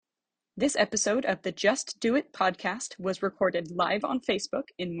This episode of the Just Do It podcast was recorded live on Facebook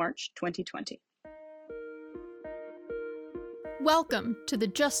in March 2020. Welcome to the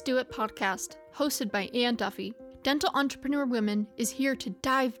Just Do It podcast, hosted by Ann Duffy. Dental Entrepreneur Women is here to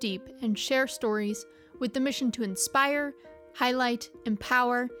dive deep and share stories with the mission to inspire, highlight,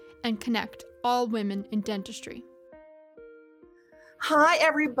 empower, and connect all women in dentistry. Hi,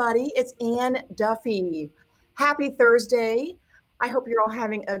 everybody. It's Ann Duffy. Happy Thursday. I hope you're all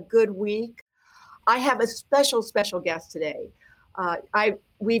having a good week. I have a special guest today.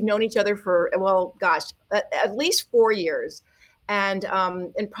 We've known each other for, at least 4 years and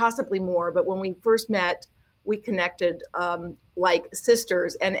possibly more. But when we first met, we connected like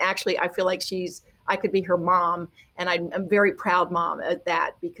sisters. And actually, I feel like I could be her mom. And I'm a very proud mom at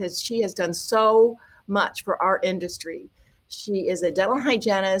that because she has done so much for our industry. She is a dental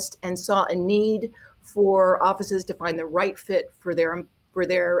hygienist and saw a need for offices to find the right fit for their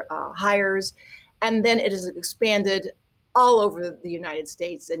hires. And then it has expanded all over the United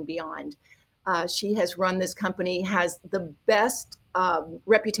States and beyond. She has run this company, has the best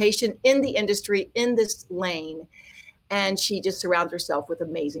reputation in the industry in this lane. And she just surrounds herself with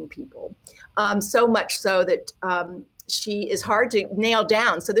amazing people. So much so that she is hard to nail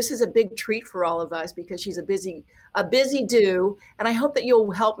down. So this is a big treat for all of us because she's a busy do. And I hope that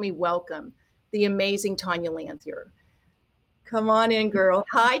you'll help me welcome the amazing Tanya Lanthier. Come on in, girl.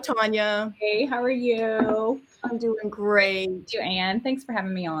 Hi, Tanya. Hey, how are you? I'm doing great. Thank you, Ann. Thanks for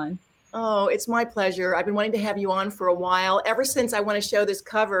having me on. Oh, it's my pleasure. I've been wanting to have you on for a while. Ever since I want to show this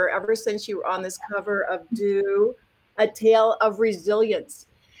cover, ever since you were on this cover of Do, A Tale of Resilience.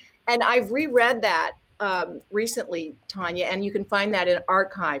 And I've reread that recently, Tanya, and you can find that in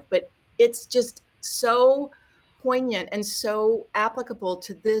archive. But it's just so poignant and so applicable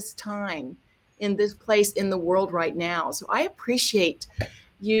to this time in this place in the world right now. So I appreciate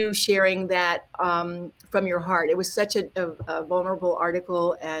you sharing that from your heart. It was such a vulnerable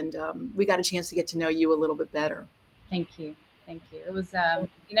article, and we got a chance to get to know you a little bit better. Thank you. It was,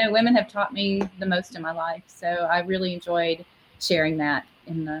 women have taught me the most in my life. So I really enjoyed sharing that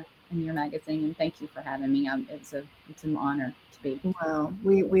in your magazine. And thank you for having me. It's an honor to be. Well,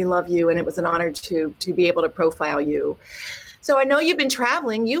 we love you, and it was an honor to be able to profile you. So I know you've been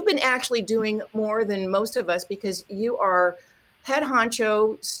traveling. You've been actually doing more than most of us because you are head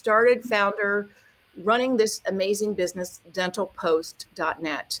honcho, founder, running this amazing business,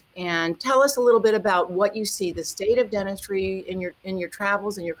 dentalpost.net. And tell us a little bit about what you see, the state of dentistry in your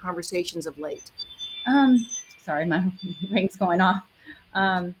travels and your conversations of late. Sorry, my ring's going off.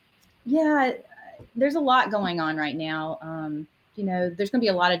 There's a lot going on right now. There's going to be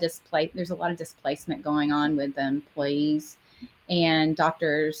a lot of displacement going on with employees, and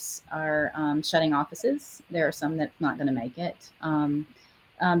doctors are shutting offices. There are some that's not going to make it.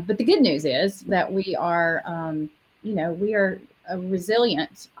 But the good news is that we are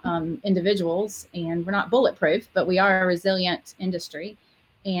resilient individuals, and we're not bulletproof, but we are a resilient industry.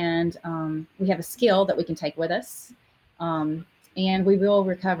 And we have a skill that we can take with us, and we will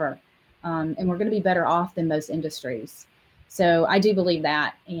recover. And we're going to be better off than most industries. So I do believe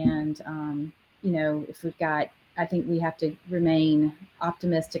that. And, I think we have to remain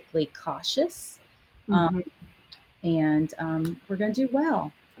optimistically cautious. And we're going to do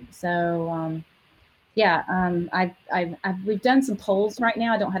well. So, we've done some polls right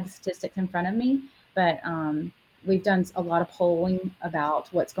now. I don't have the statistics in front of me, but we've done a lot of polling about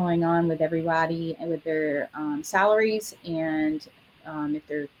what's going on with everybody and with their salaries and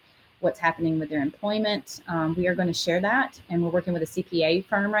what's happening with their employment. We are going to share that, and we're working with a CPA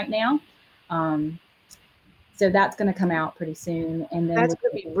firm right now. So that's going to come out pretty soon. And then that's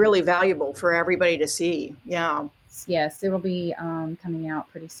going to be really valuable for everybody to see. Yeah. Yes, it will be coming out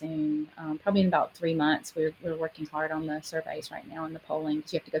pretty soon, probably in about 3 months. We're working hard on the surveys right now and the polling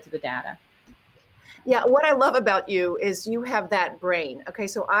because you have to go through the data. Yeah, what I love about you is you have that brain. Okay,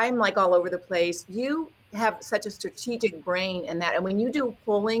 so I'm like all over the place. You have such a strategic brain in that. And when you do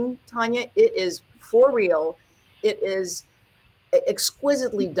polling, Tanya, it is for real. It is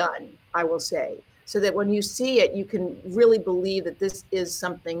exquisitely done, I will say. So that when you see it, you can really believe that this is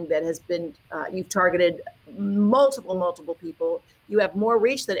something that has been, you've targeted multiple people. You have more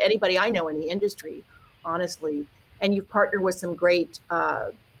reach than anybody I know in the industry, honestly. And you've partnered with some great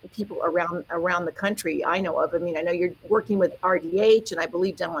people around the country I know of. I mean, I know you're working with RDH and I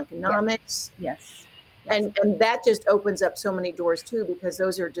believe Dental Economics. Yes. And that just opens up so many doors too, because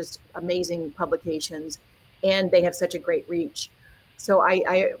those are just amazing publications and they have such a great reach. So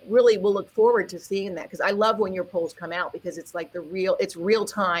I really will look forward to seeing that because I love when your polls come out because it's like it's real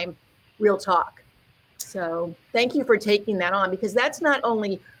time, real talk. So thank you for taking that on because that's not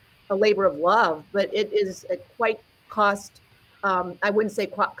only a labor of love, but it is a quite cost. I wouldn't say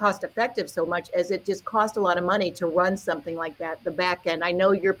cost effective so much as it just costs a lot of money to run something like that. The back end. I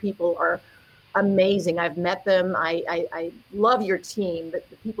know your people are amazing. I've met them. I love your team, the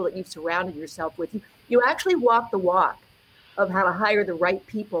people that you've surrounded yourself with. You actually walk the walk of how to hire the right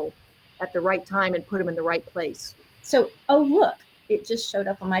people at the right time and put them in the right place. So, oh, look, it just showed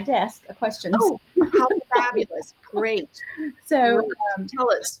up on my desk, a question. Oh, how fabulous. Great. So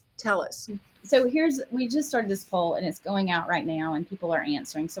tell us. So we just started this poll and it's going out right now and people are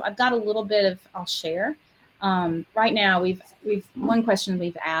answering. So I've got a little bit of, I'll share. Right now we've one question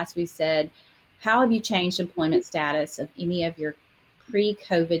we've asked, we said, how have you changed employment status of any of your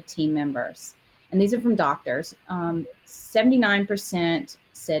pre-COVID team members? And these are from doctors. 79%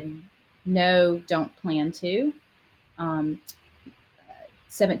 said no, don't plan to.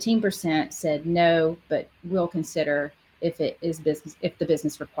 17% said no, but will consider if it is business, if the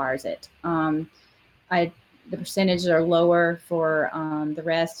business requires it. The percentages are lower for the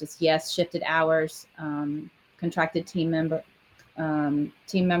rest. It's yes, shifted hours, contracted team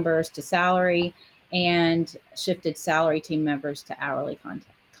members to salary, and shifted salary team members to hourly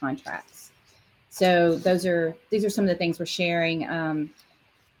contracts. So these are some of the things we're sharing.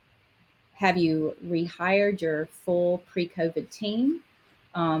 Have you rehired your full pre-COVID team?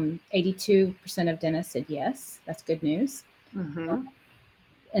 82% of dentists said yes. That's good news. Mm-hmm.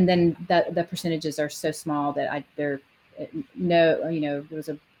 And then the percentages are so small that there was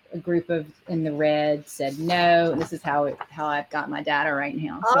a group of in the red said no. This is how I've got my data right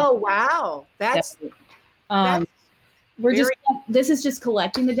now. Oh, wow. This is just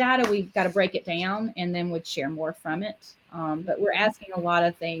collecting the data. We've got to break it down and then we'd share more from it. But we're asking a lot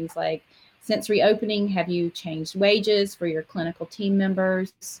of things like, since reopening, have you changed wages for your clinical team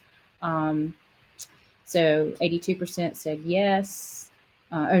members? So 82% said yes,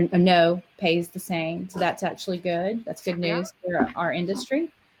 or no, pays the same. So that's actually good. That's good news for our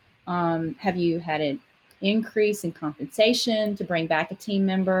industry. Have you had an increase in compensation to bring back a team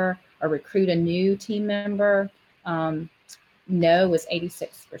member or recruit a new team member? No was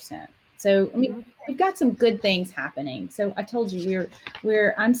 86%. So, I mean, we've got some good things happening. So I told you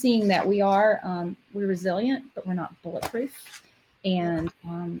I'm seeing that we're resilient, but we're not bulletproof. And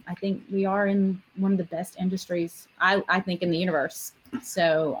I think we are in one of the best industries, I think, in the universe.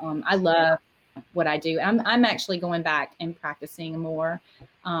 So I love what I do. I'm actually going back and practicing more.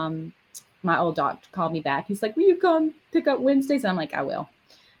 My old doctor called me back. He's like, will you come pick up Wednesdays? I'm like, I will.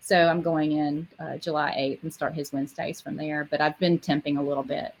 So I'm going in July 8th and start his Wednesdays from there. But I've been temping a little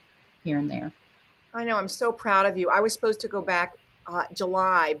bit here and there. I know. I'm so proud of you. I was supposed to go back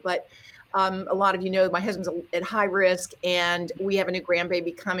July, but a lot of you know my husband's at high risk and we have a new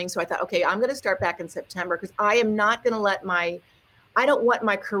grandbaby coming. So I thought, okay, I'm going to start back in September because I am not going to I don't want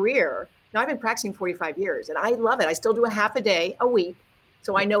my career. Now I've been practicing 45 years and I love it. I still do a half a day a week.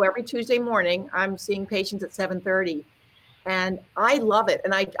 So I know every Tuesday morning I'm seeing patients at 7:30 and I love it.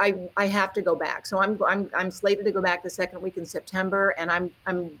 And I have to go back. So I'm slated to go back the second week in September and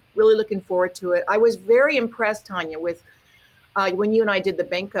I'm really looking forward to it. I was very impressed, Tanya, with when you and I did the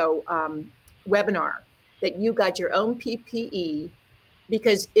Benco webinar, that you got your own PPE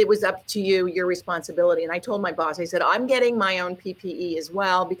because it was up to you, your responsibility. And I told my boss, I said, I'm getting my own PPE as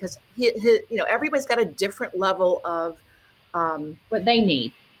well because everybody's got a different level of what they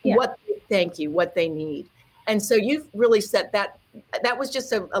need. Yeah. What they need. And so you've really set that was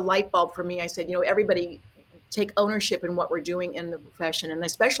just a light bulb for me. I said, everybody take ownership in what we're doing in the profession. And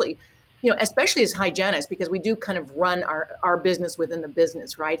especially as hygienists, because we do kind of run our business within the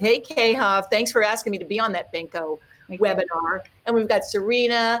business, right? Hey, Kay Huff, thanks for asking me to be on that Benco webinar. And we've got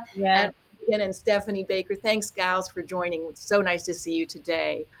Serena and Stephanie Baker. Thanks, gals, for joining. It's so nice to see you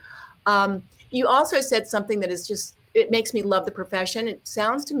today. You also said something that is just, it makes me love the profession. It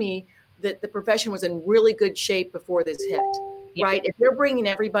sounds to me that the profession was in really good shape before this hit, right? If they're bringing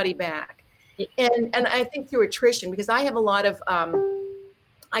everybody back. And I think through attrition, because I have a lot of,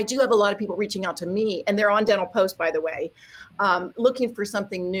 I do have a lot of people reaching out to me, and they're on Dental Post, by the way, looking for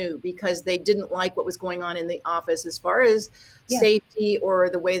something new because they didn't like what was going on in the office as far as safety or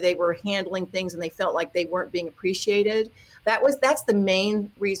the way they were handling things, and they felt like they weren't being appreciated. That's the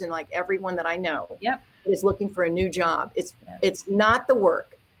main reason, like everyone that I know is looking for a new job. It's not the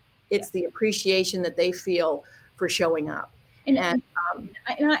work. It's the appreciation that they feel for showing up. And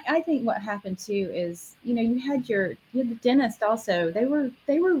I think what happened too is, you had the dentist also, they were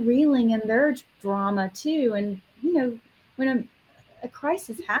reeling in their drama too. And, when a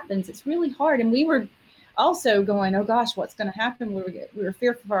crisis happens, it's really hard. And we were also going, oh gosh, what's going to happen? We were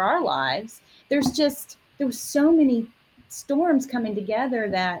fearful for our lives. There was so many storms coming together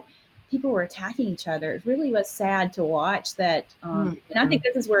that people were attacking each other. It really was sad to watch that. And I think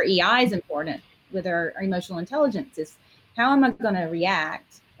this is where EI is important with our emotional intelligence, is how am I going to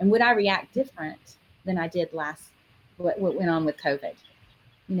react? And would I react different than I did what went on with COVID?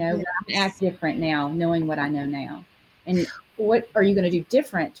 You know, would I act different now, knowing what I know now? And what are you going to do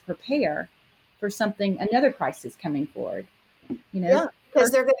different to prepare for another crisis coming forward? You know, Yeah,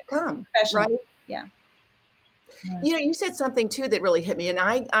 because they're going to come, right? Yeah. You know, you said something too that really hit me, and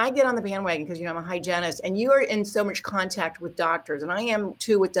I get on the bandwagon because, you know, I'm a hygienist, and you are in so much contact with doctors, and I am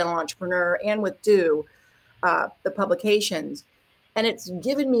too with Dental Entrepreneur and with Do, the publications, and it's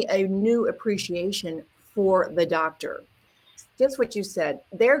given me a new appreciation for the doctor. Just what you said,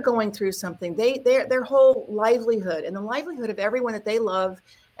 they're going through something. Their whole livelihood and the livelihood of everyone that they love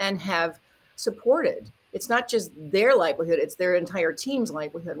and have supported. It's not just their livelihood, it's their entire team's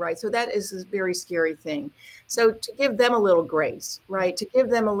livelihood, right? So that is a very scary thing. So to give them a little grace, right? To give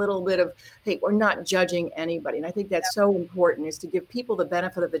them a little bit of, hey, we're not judging anybody. And I think that's so important, is to give people the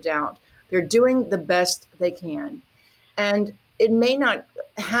benefit of the doubt. They're doing the best they can. And it may not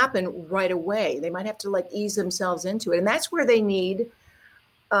happen right away. They might have to like ease themselves into it. And that's where they need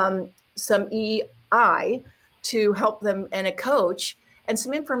some EI to help them, and a coach, and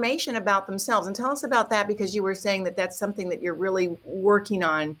some information about themselves. And tell us about that, because you were saying that that's something that you're really working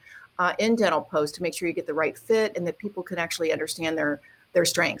on in Dental Post, to make sure you get the right fit and that people can actually understand their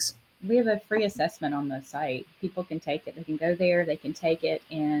strengths. We have a free assessment on the site. People can take it. They can go there, they can take it.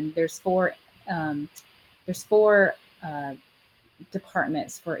 And there's four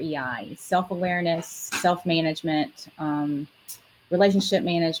departments for EI: self-awareness, self-management, relationship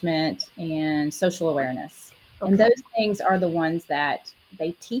management, and social awareness. Okay. And those things are the ones that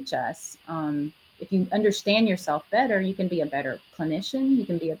they teach us. If you understand yourself better, you can be a better clinician, you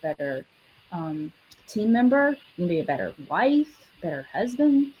can be a better team member, you can be a better wife, better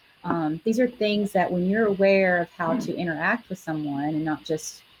husband. These are things that when you're aware of how to interact with someone and not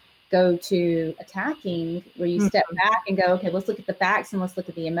just go to attacking, where you step back and go, okay, let's look at the facts and let's look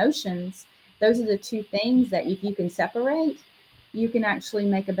at the emotions. Those are the two things that if you can separate, you can actually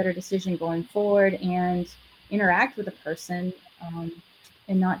make a better decision going forward and interact with a person,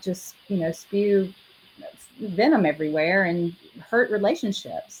 and not just, you know, spew venom everywhere and hurt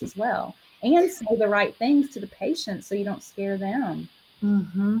relationships as well. And say the right things to the patient so you don't scare them.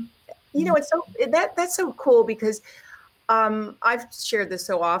 Mm-hmm. You know, it's so that's so cool, because I've shared this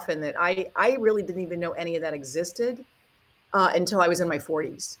so often that I really didn't even know any of that existed until I was in my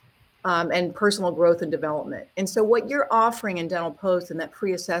 40s, and personal growth and development. And so what you're offering in Dental Post and that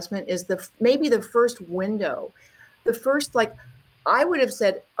free assessment is maybe the first window, the first, like, I would have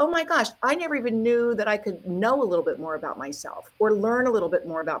said, oh my gosh, I never even knew that I could know a little bit more about myself or learn a little bit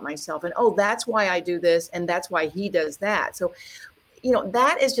more about myself. And, oh, that's why I do this. And that's why he does that. So, you know,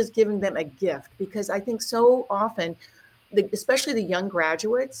 that is just giving them a gift, because I think so often, especially the young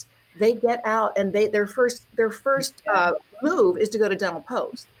graduates, they get out and their first move is to go to Dental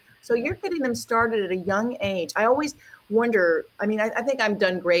Post. So you're getting them started at a young age. I always wonder, I mean, I think I'm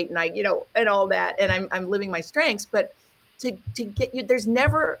done great, and and all that, and I'm living my strengths, but to get you, it's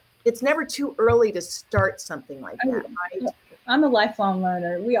never too early to start something like that, right? I'm a lifelong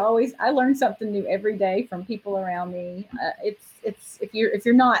learner. I learn something new every day from people around me. It's if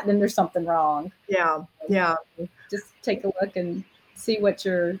you're not, then there's something wrong. Yeah. Just take a look and see what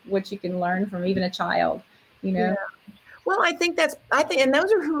you can learn from even a child, you know? Yeah. Well, I think, and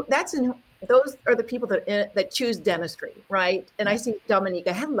those are the people that choose dentistry, right? And I see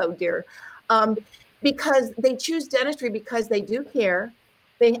Dominica, hello, dear, because they choose dentistry because they do care.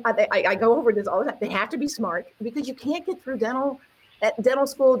 I go over this all the time. They have to be smart, because you can't get through dental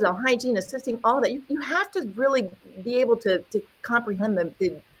school, dental hygiene, assisting, all that. You have to really be able to comprehend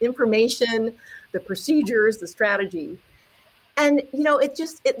the information, the procedures, the strategy. And, you know,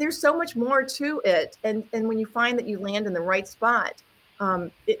 there's so much more to it. And when you find that you land in the right spot,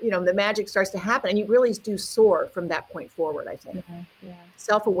 the magic starts to happen, and you really do soar from that point forward, I think. Yeah.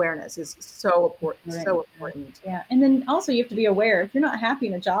 Self-awareness is so important, right. So important. Yeah. And then also you have to be aware, if you're not happy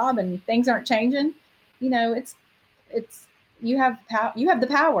in a job and things aren't changing, you know, you have the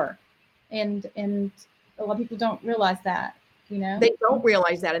power. And a lot of people don't realize that, you know. They don't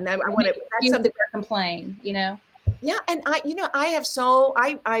realize that. And then that's something to complain, you know. Yeah. And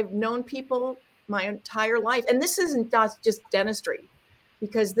I've known people my entire life, and this isn't just dentistry,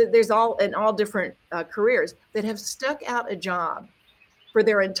 because there's all different careers that have stuck out a job for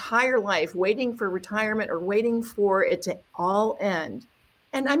their entire life, waiting for retirement or waiting for it to all end.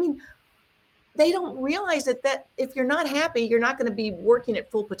 And I mean, they don't realize that if you're not happy, you're not going to be working at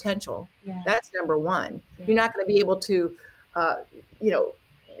full potential. Yeah. That's number one. Yeah. You're not going to be able to,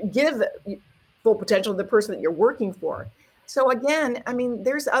 give full potential to the person that you're working for. So again, I mean,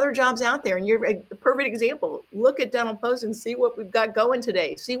 there's other jobs out there, and you're a perfect example. Look at Dental Post and see what we've got going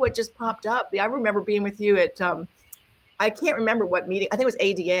today. See what just popped up. I remember being with you at, I can't remember what meeting. I think it was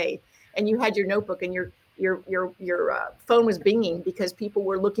ADA, and you had your notebook and your phone was binging because people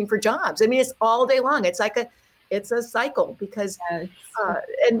were looking for jobs. I mean, it's all day long. It's like it's a cycle because,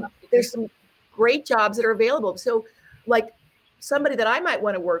 and there's some great jobs that are available. So like somebody that I might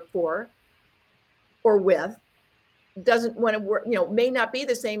want to work for or with doesn't want to work, may not be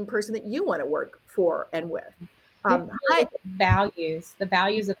the same person that you want to work for and with. The values of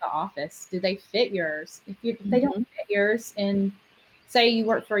the office, do they fit yours? If they don't fit yours, and say you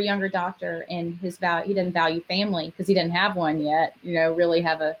work for a younger doctor and he doesn't value family because he didn't have one yet, really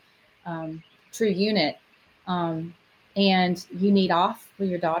have a true unit, and you need off when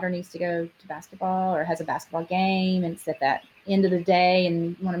your daughter needs to go to basketball or has a basketball game, and it's at that end of the day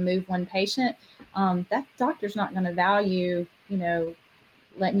and you want to move one patient, that doctor's not going to value,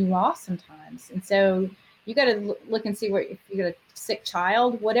 letting you off sometimes. And so you got to look and see if you got a sick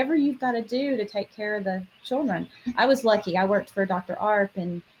child, whatever you've got to do to take care of the children. I was lucky. I worked for Dr. Arp,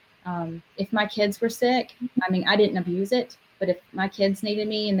 and if my kids were sick, I mean, I didn't abuse it, but if my kids needed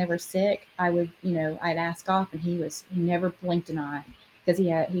me and they were sick, I would, I'd ask off, and he never blinked an eye because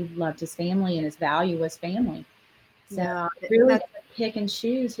he loved his family and his value was family. So really pick and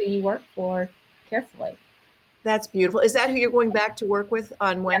choose who you work for carefully. That's beautiful. Is that who you're going back to work with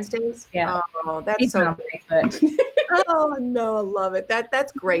on Wednesdays? Yeah. Oh, that's so great. Oh no, I love it.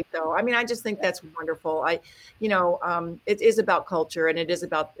 That's great though. I mean, I just think that's wonderful. It is about culture, and it is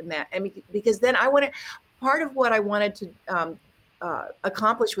about that. I mean, because then part of what I wanted to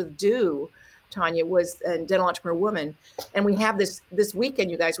accomplish with DO, Tanya, was Dental Entrepreneur Woman. And we have this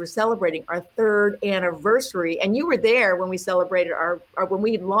weekend, you guys, we're celebrating our 3rd anniversary. And you were there when we celebrated when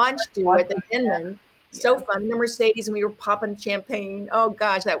we launched DO at the Inman. So fun. The Mercedes, and we were popping champagne. Oh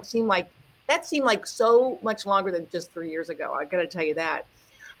gosh, that seemed like so much longer than just 3 years ago. I got to tell you that.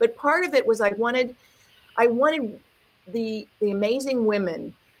 But part of it was I wanted the amazing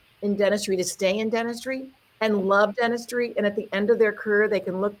women in dentistry to stay in dentistry and love dentistry. And at the end of their career, they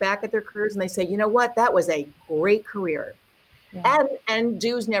can look back at their careers and they say, you know what, that was a great career. Yeah. And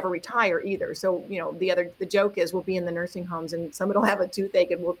DOs never retire either. So, the joke is we'll be in the nursing homes and somebody will have a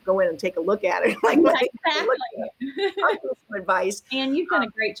toothache and we'll go in and take a look at it. Some advice. And you've done a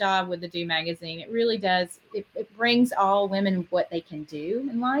great job with the DO magazine. It really does. It brings all women what they can do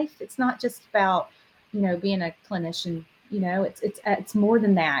in life. It's not just about, being a clinician. It's more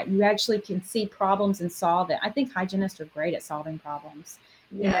than that. You actually can see problems and solve it. I think hygienists are great at solving problems.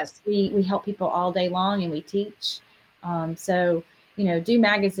 Yes. We help people all day long and we teach. So, DO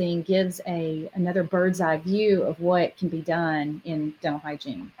magazine gives another bird's eye view of what can be done in dental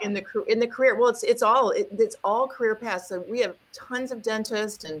hygiene. In the career. Well, it's all career paths. So we have tons of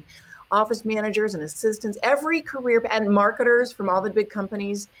dentists and office managers and assistants, every career, and marketers from all the big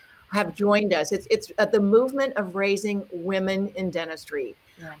companies have joined us. It's the movement of raising women in dentistry.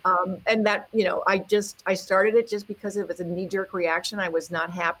 Yeah. And that, I started it just because it was a knee-jerk reaction. I was not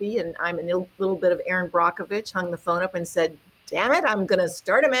happy. And I'm a little bit of Erin Brockovich, hung the phone up and said, damn it, I'm going to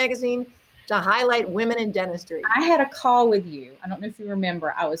start a magazine to highlight women in dentistry. I had a call with you. I don't know if you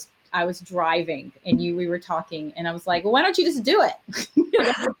remember. I was driving and we were talking and I was like, well, why don't you just do it? You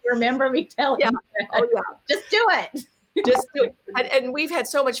remember me telling you that? Oh, yeah. Just do it. Just do it. And we've had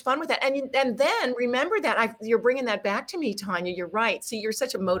so much fun with that. And then remember that you're bringing that back to me, Tanya. You're right. See, you're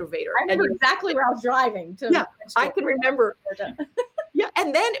such a motivator. I remember exactly where I was driving. I can remember. Yeah.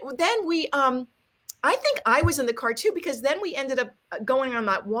 And then we, I think I was in the car too, because then we ended up going on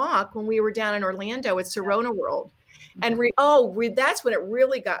that walk when we were down in Orlando at Sirona World. And that's when it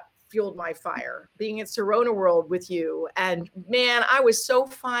really fueled my fire, being at Sirona World with you. And man, I was so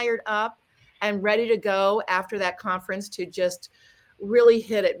fired up and ready to go after that conference to just really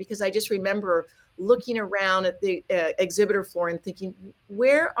hit it, because I just remember looking around at the exhibitor floor and thinking,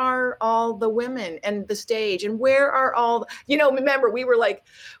 where are all the women and the stage, and where are all, remember we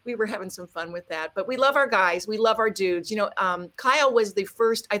were having some fun with that, but we love our guys. We love our dudes. Kyle was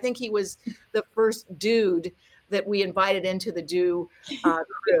I think he was the first dude that we invited into the DO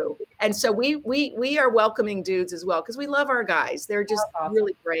crew. And so we are welcoming dudes as well, because we love our guys. They're just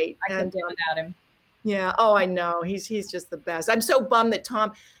really great. I couldn't do without him. Yeah. Oh, I know. He's just the best. I'm so bummed that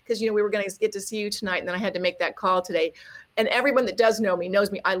Tom, because we were going to get to see you tonight, and then I had to make that call today. And everyone that does know me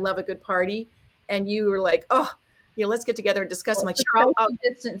knows me. I love a good party. And you were like, let's get together and discuss. I'm like, sure.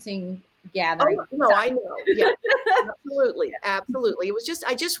 Distancing gathering. Oh, no, I know. Yeah, absolutely. Absolutely. It was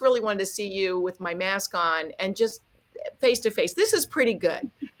I just really wanted to see you with my mask on and just face to face. This is pretty good.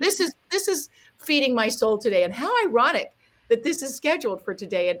 This is feeding my soul today. And how ironic that this is scheduled for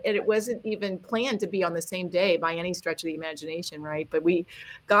today. And it wasn't even planned to be on the same day by any stretch of the imagination, right? But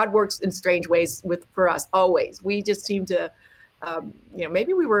God works in strange ways for us always. We just seem to,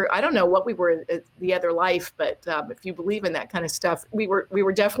 maybe we were, I don't know what we were in the other life, but if you believe in that kind of stuff, we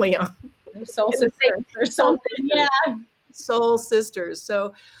were definitely soul sisters. Soul sisters.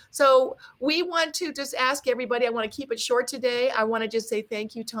 So we want to just ask everybody, I want to keep it short today. I want to just say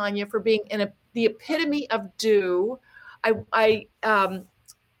thank you, Tanya, for being the epitome of do.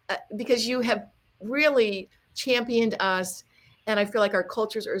 Because you have really championed us, and I feel like our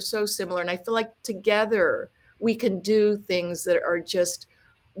cultures are so similar, and I feel like together we can do things that are just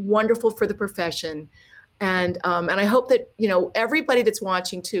wonderful for the profession. And I hope that, everybody that's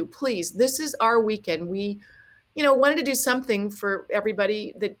watching too, please, this is our weekend. We, wanted to do something for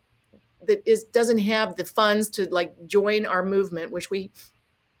everybody that doesn't have the funds to like join our movement, which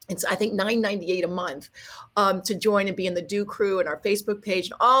it's I think $9.98 a month to join and be in the Do Crew and our Facebook page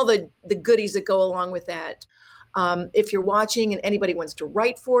and all the goodies that go along with that. If you're watching and anybody wants to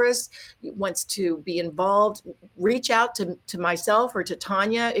write for us, wants to be involved, reach out to myself or to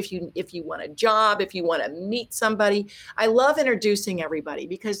Tanya. If you want a job, if you want to meet somebody, I love introducing everybody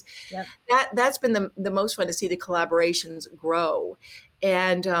because that's been the most fun to see the collaborations grow.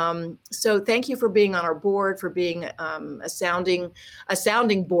 And so thank you for being on our board, for being a sounding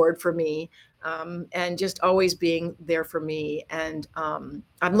board for me. And just always being there for me. And I'm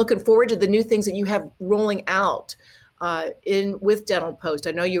looking forward to the new things that you have rolling out with Dental Post.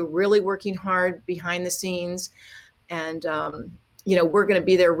 I know you're really working hard behind the scenes, and we're going to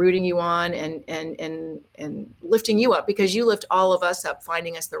be there rooting you on and lifting you up, because you lift all of us up,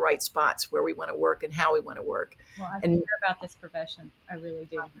 finding us the right spots where we want to work and how we want to work. Well, I care about this profession. I really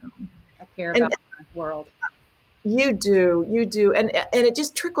do. I care about the world. You do. And it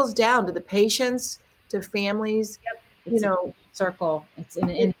just trickles down to the patients, to families, It's a circle. It's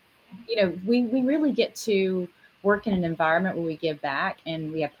we really get to work in an environment where we give back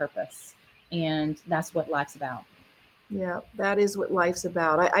and we have purpose, and that's what life's about. Yeah, that is what life's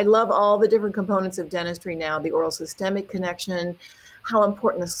about. I love all the different components of dentistry now, the oral systemic connection, how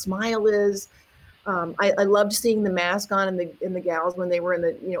important the smile is. I loved seeing the mask on in the gals when they were in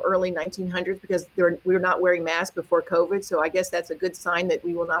the early 1900s, because we were not wearing masks before COVID. So I guess that's a good sign that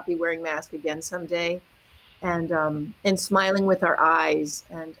we will not be wearing masks again someday. And smiling with our eyes,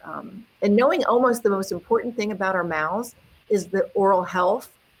 and knowing almost the most important thing about our mouths is the oral health,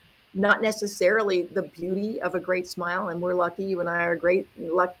 not necessarily the beauty of a great smile. And we're lucky, you and I are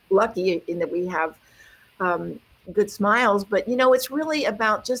lucky in that we have good smiles, but it's really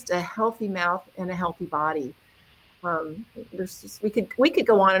about just a healthy mouth and a healthy body. We could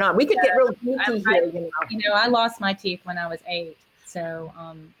go on and on. We could get real geeky here. I lost my teeth when I was 8, so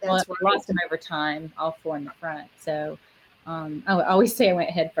I lost them over time, all 4 in the front. So I always say I went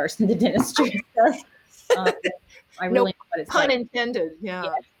head first into dentistry. I really know what it's pun like. Intended.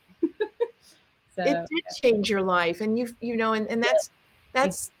 Yeah. So, it did change your life, and and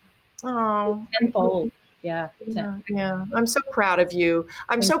that's tenfold. Yeah. I'm so proud of you.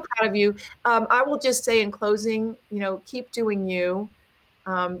 I will just say in closing, keep doing you.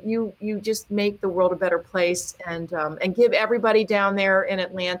 You just make the world a better place, and give everybody down there in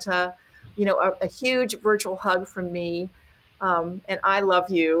Atlanta, a huge virtual hug from me. And I love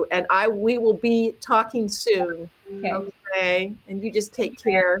you, and we will be talking soon. Okay. And you just take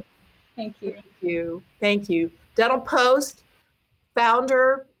care. Thank you. Thank you. Dental Post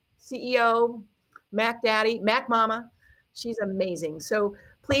founder, CEO, Mac Daddy, Mac Mama. She's amazing. So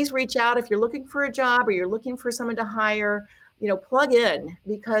please reach out if you're looking for a job or you're looking for someone to hire, plug in,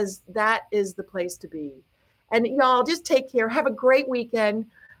 because that is the place to be. And y'all just take care. Have a great weekend.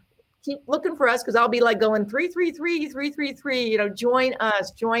 Keep looking for us, because I'll be like going 333, 333. Join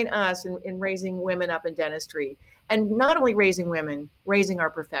us in raising women up in dentistry, and not only raising women, raising our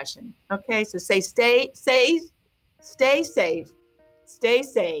profession. Okay, so stay safe, stay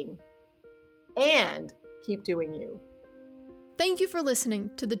sane, and keep doing you. Thank you for listening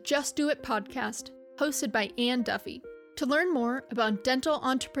to the Just Do It podcast, hosted by Ann Duffy. To learn more about dental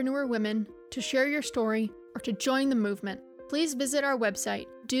entrepreneur women, to share your story, or to join the movement, please visit our website,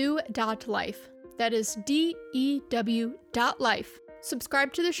 do.life. That is DEW.life.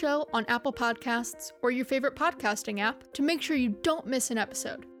 Subscribe to the show on Apple Podcasts or your favorite podcasting app to make sure you don't miss an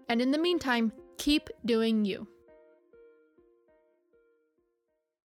episode. And in the meantime, keep doing you.